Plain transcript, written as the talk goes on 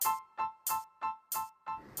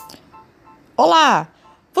Olá!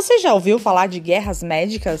 Você já ouviu falar de guerras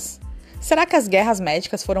médicas? Será que as guerras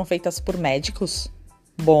médicas foram feitas por médicos?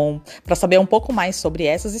 Bom, para saber um pouco mais sobre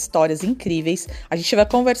essas histórias incríveis, a gente vai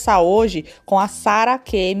conversar hoje com a Sara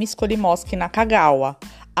Kemi Skolimoski Nakagawa,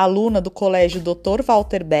 aluna do Colégio Dr.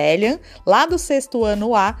 Walter Bellian, lá do 6º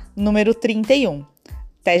ano A, número 31.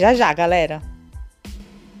 Até já já, galera!